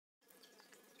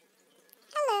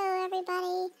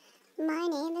My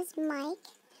name is Mike.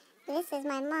 This is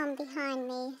my mom behind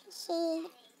me. She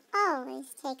always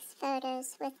takes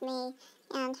photos with me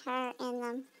and her in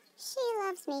them. She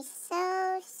loves me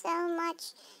so much.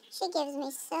 She gives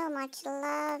me so much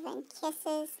love and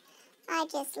kisses. I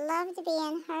just love to be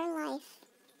in her life.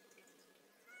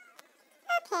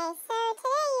 Okay, so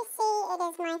today you see it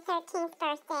is my 13th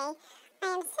birthday. I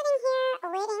am sitting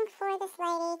here waiting for this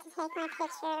lady to take my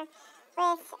picture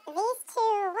with these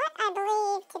two, what I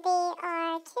believe to be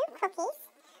are two cookies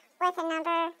with a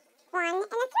number 1 and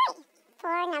a 3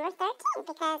 for number 13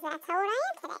 because that's how old I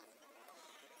am today.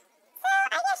 So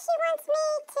I guess she wants me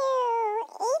to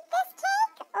eat this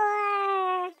cake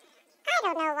or I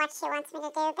don't know what she wants me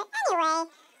to do. But anyway,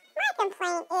 my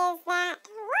complaint is that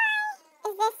why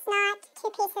is this not 2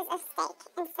 pieces of steak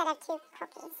instead of 2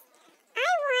 cookies? I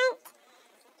want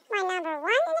my number 1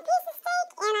 in a piece of steak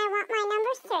and I want my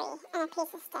number 3 in a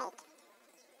piece of steak.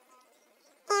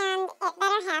 And it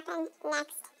better happen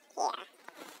next year.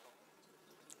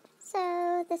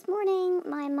 So this morning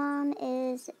my mom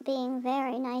is being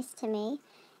very nice to me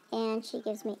and she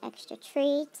gives me extra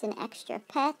treats and extra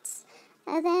pets.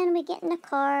 And then we get in the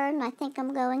car and I think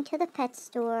I'm going to the pet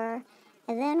store.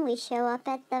 And then we show up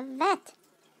at the vet.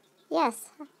 Yes,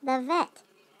 the vet.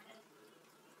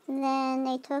 And then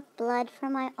they took blood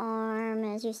from my arm.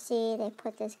 As you see, they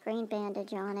put this green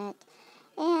bandage on it.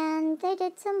 And they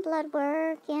did some blood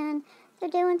work and they're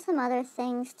doing some other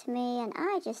things to me. And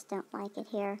I just don't like it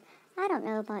here. I don't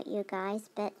know about you guys,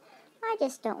 but I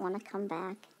just don't want to come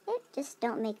back. It just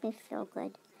don't make me feel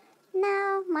good.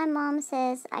 Now, my mom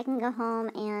says I can go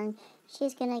home and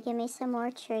she's going to give me some more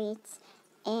treats.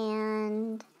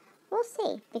 And we'll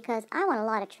see, because I want a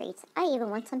lot of treats. I even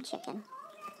want some chicken.